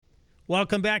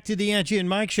Welcome back to the Angie and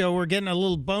Mike Show. We're getting a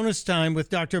little bonus time with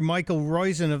Dr. Michael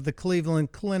Roizen of the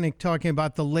Cleveland Clinic talking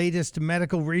about the latest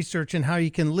medical research and how you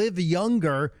can live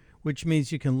younger, which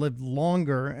means you can live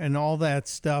longer and all that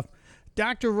stuff.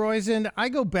 Dr. Roizen, I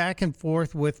go back and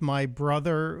forth with my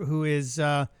brother who is,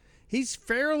 he's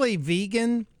fairly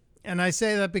vegan. And I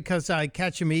say that because I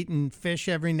catch him eating fish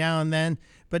every now and then,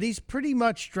 but he's pretty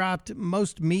much dropped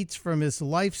most meats from his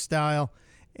lifestyle.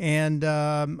 And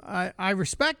I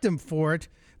respect him for it.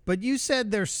 But you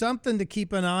said there's something to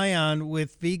keep an eye on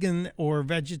with vegan or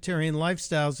vegetarian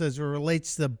lifestyles as it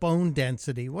relates to bone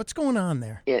density. What's going on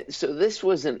there? Yeah, so this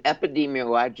was an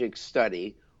epidemiologic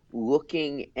study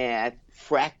looking at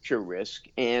fracture risk,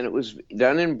 and it was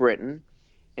done in Britain,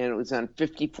 and it was on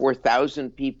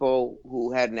 54,000 people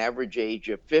who had an average age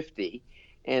of 50,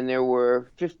 and there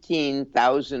were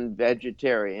 15,000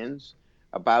 vegetarians,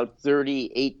 about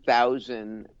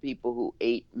 38,000 people who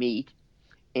ate meat,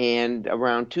 and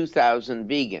around 2,000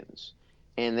 vegans.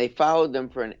 And they followed them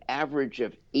for an average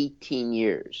of 18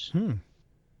 years.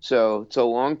 So it's a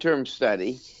long-term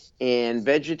study. And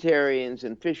vegetarians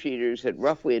and fish eaters had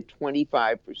roughly a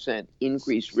 25%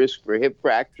 increased risk for hip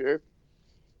fracture,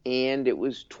 and it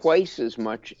was twice as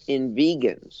much in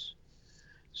vegans.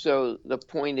 So the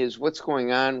point is, what's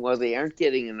going on? Well, they aren't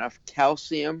getting enough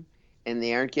calcium and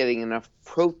they aren't getting enough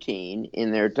protein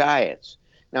in their diets.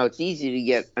 Now, it's easy to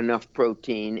get enough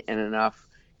protein and enough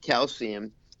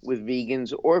calcium with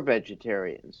vegans or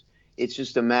vegetarians. It's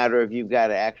just a matter of you've got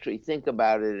to actually think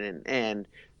about it. And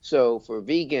so for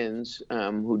vegans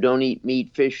who don't eat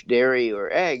meat, fish, dairy,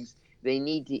 or eggs, they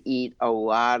need to eat a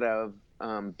lot of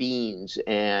beans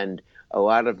and a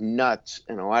lot of nuts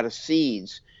and a lot of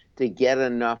seeds to get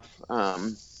enough,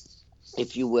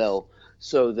 if you will,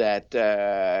 so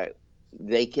that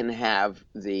they can have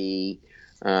the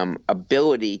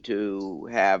ability to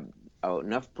have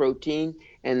enough protein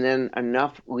and then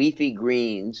enough leafy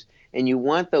greens. And you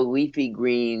want the leafy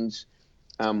greens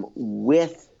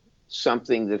with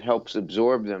something that helps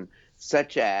absorb them,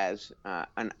 such as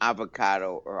an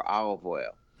avocado or olive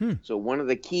oil. So one of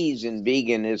the keys in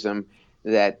veganism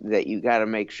that you got to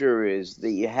make sure is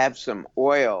that you have some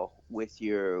oil with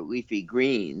your leafy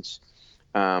greens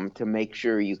to make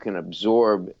sure you can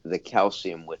absorb the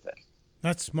calcium with it.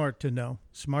 That's smart to know.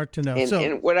 Smart to know.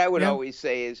 And what I would always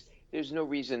say is there's no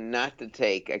reason not to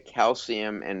take a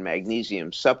calcium and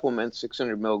magnesium supplement,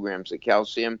 600 milligrams of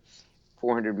calcium,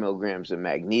 400 milligrams of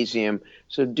magnesium.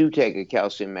 So do take a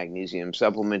calcium magnesium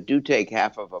supplement. Do take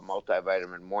half of a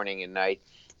multivitamin morning and night.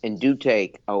 And do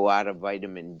take a lot of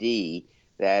vitamin D.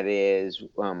 That is,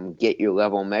 get your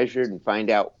level measured and find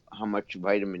out how much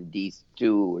vitamin D2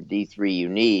 or D3 you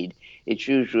need. It's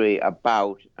usually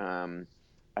about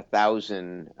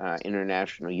 1,000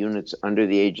 international units under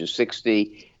the age of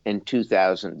 60 and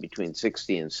 2,000 between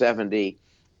 60 and 70.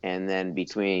 And then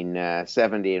between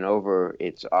 70 and over,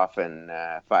 it's often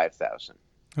 5,000.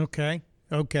 Okay.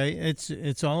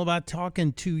 It's all about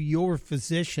talking to your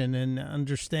physician and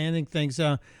understanding things.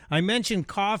 I mentioned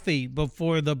coffee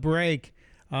before the break.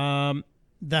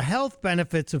 The health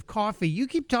benefits of coffee. You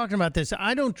keep talking about this.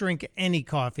 I don't drink any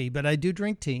coffee, but I do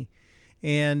drink tea.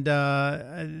 And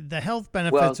the health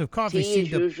benefits of coffee tea is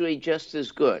usually just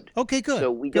as good. Okay, good.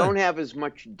 So we don't have as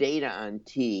much data on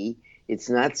tea. It's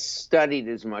not studied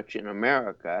as much in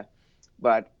America.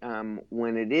 But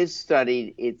when it is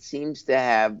studied, it seems to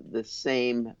have the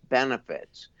same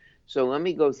benefits. So let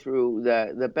me go through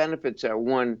the benefits are,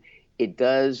 one, it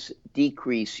does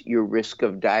decrease your risk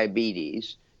of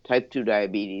diabetes, type 2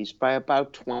 diabetes, by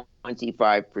about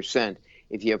 25%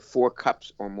 if you have 4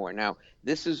 cups or more. Now,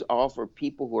 this is all for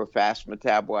people who are fast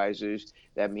metabolizers.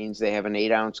 That means they have an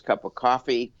 8-ounce cup of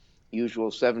coffee, usual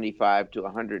 75 to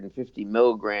 150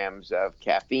 milligrams of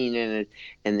caffeine in it,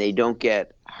 and they don't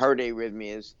get heart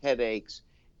arrhythmias, headaches,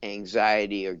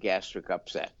 anxiety, or gastric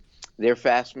upset. They're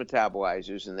fast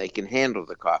metabolizers, and they can handle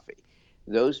the coffee.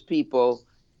 Those people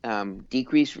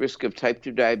decrease risk of type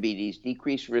 2 diabetes,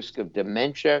 decrease risk of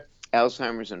dementia,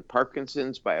 Alzheimer's, and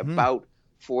Parkinson's by about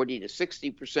 40 to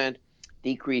 60%,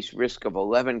 decrease risk of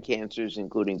 11 cancers,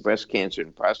 including breast cancer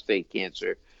and prostate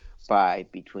cancer, by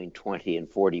between 20 and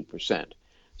 40%.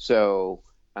 So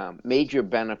major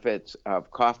benefits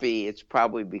of coffee, it's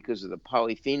probably because of the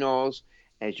polyphenols,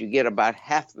 as you get about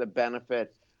half the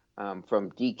benefit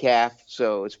from decaf.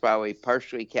 So it's probably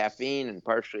partially caffeine and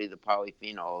partially the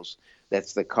polyphenols.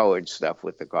 That's the colored stuff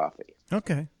with the coffee.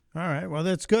 Okay. All right. Well,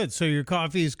 that's good. So your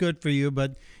coffee is good for you,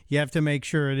 but you have to make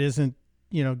sure it isn't,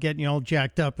 getting you all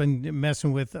jacked up and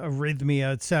messing with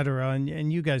arrhythmia, et cetera.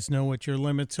 And you guys know what your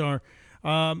limits are.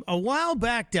 A while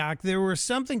back, Doc, there was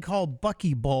something called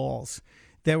buckyballs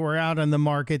that were out on the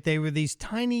market. They were these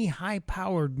tiny,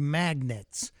 high-powered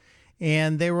magnets,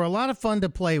 and they were a lot of fun to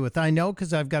play with. I know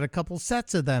because I've got a couple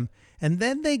sets of them. And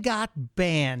then they got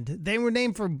banned. They were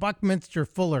named for Buckminster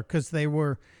Fuller because they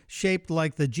were shaped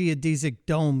like the geodesic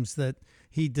domes that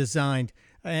he designed.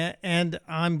 And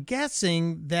I'm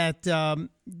guessing that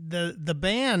the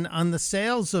ban on the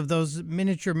sales of those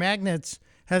miniature magnets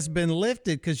has been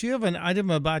lifted because you have an item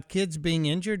about kids being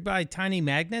injured by tiny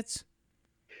magnets.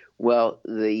 Well,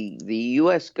 the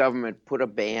U.S. government put a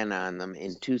ban on them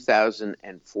in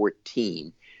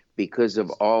 2014 because of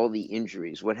all the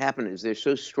injuries. What happened is they're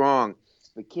so strong,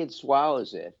 the kid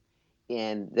swallows it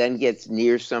and then gets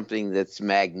near something that's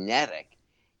magnetic.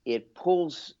 It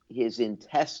pulls his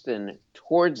intestine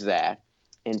towards that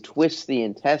and twists the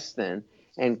intestine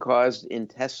and caused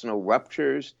intestinal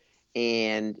ruptures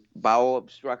and bowel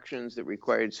obstructions that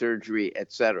required surgery,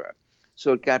 etc.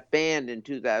 So it got banned in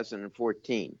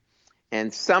 2014.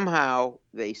 And somehow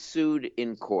they sued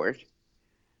in court.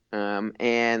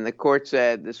 And the court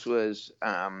said this was,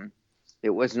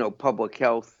 there was no public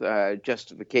health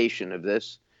justification of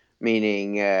this,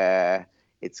 meaning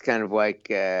it's kind of like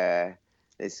they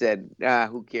said,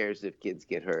 who cares if kids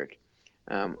get hurt?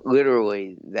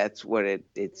 Literally, that's what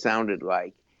it sounded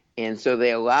like. And so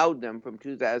they allowed them from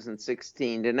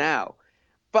 2016 to now.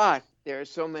 But there are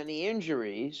so many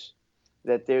injuries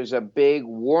that there's a big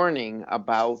warning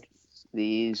about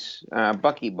these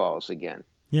buckyballs again.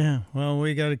 Yeah, well,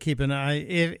 we got to keep an eye.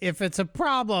 If it's a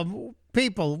problem,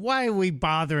 people, why are we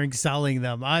bothering selling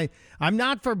them? I'm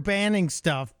not for banning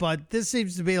stuff, but this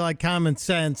seems to be like common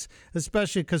sense,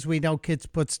 especially because we know kids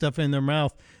put stuff in their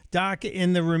mouth. Doc,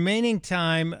 in the remaining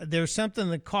time, there's something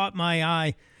that caught my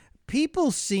eye.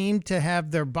 People seem to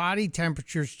have their body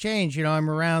temperatures change. You know, I'm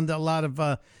around a lot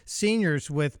of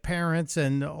seniors with parents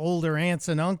and older aunts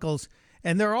and uncles,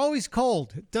 and they're always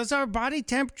cold. Does our body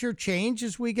temperature change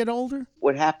as we get older?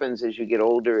 What happens as you get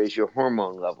older is your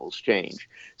hormone levels change.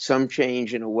 Some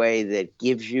change in a way that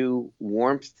gives you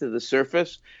warmth to the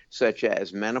surface, such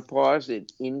as menopause.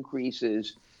 It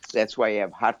increases, that's why you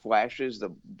have hot flashes. The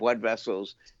blood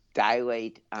vessels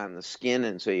dilate on the skin,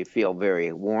 and so you feel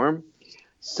very warm.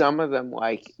 Some of them,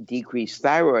 like decreased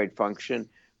thyroid function,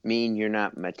 mean you're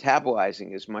not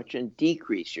metabolizing as much and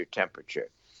decrease your temperature.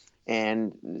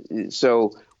 And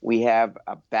so we have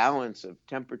a balance of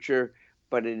temperature,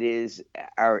 but it is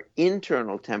our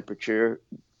internal temperature,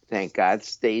 thank God,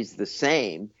 stays the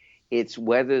same. It's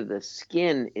whether the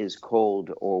skin is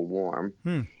cold or warm.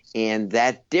 And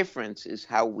that difference is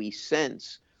how we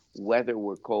sense whether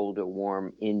we're cold or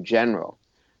warm in general.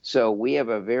 So we have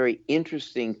a very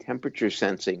interesting temperature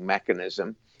sensing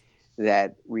mechanism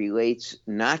that relates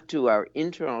not to our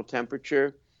internal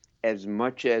temperature as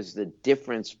much as the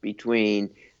difference between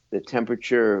the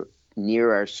temperature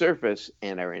near our surface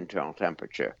and our internal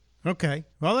temperature. Okay.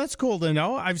 Well, that's cool to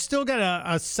know. I've still got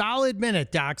a solid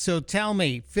minute, Doc. So tell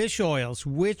me, fish oils,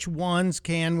 which ones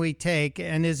can we take?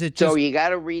 And is it just... So you got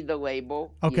to read the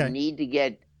label. Okay. You need to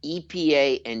get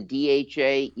EPA and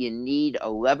DHA. You need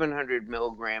 1,100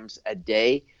 milligrams a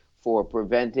day for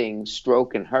preventing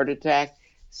stroke and heart attack,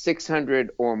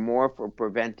 600 or more for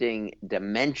preventing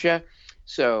dementia.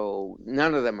 So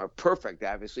none of them are perfect,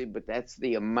 obviously, but that's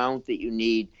the amount that you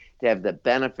need to have the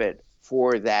benefit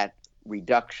for that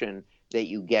reduction that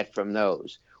you get from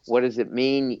those. What does it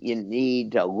mean? You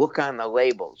need to look on the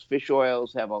labels. Fish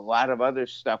oils have a lot of other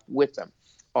stuff with them.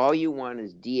 All you want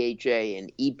is DHA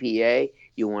and EPA.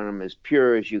 You want them as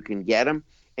pure as you can get them,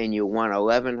 and you want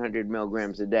 1,100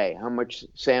 milligrams a day. How much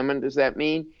salmon does that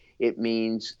mean? It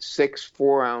means 6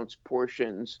 4-ounce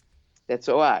portions. That's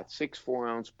a lot. 6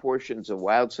 4-ounce portions of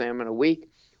wild salmon a week,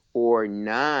 or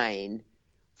 9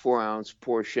 4-ounce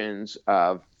portions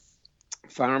of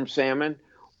farm salmon,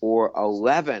 or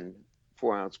 11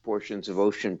 4-ounce portions of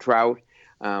ocean trout.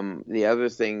 The other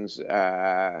things,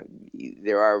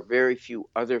 there are very few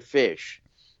other fish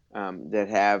that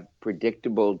have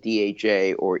predictable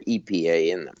DHA or EPA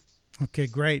in them. Okay,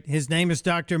 great. His name is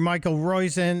Dr. Michael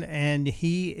Roizen, and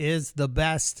he is the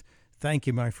best. Thank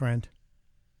you, my friend.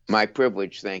 My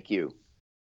privilege. Thank you.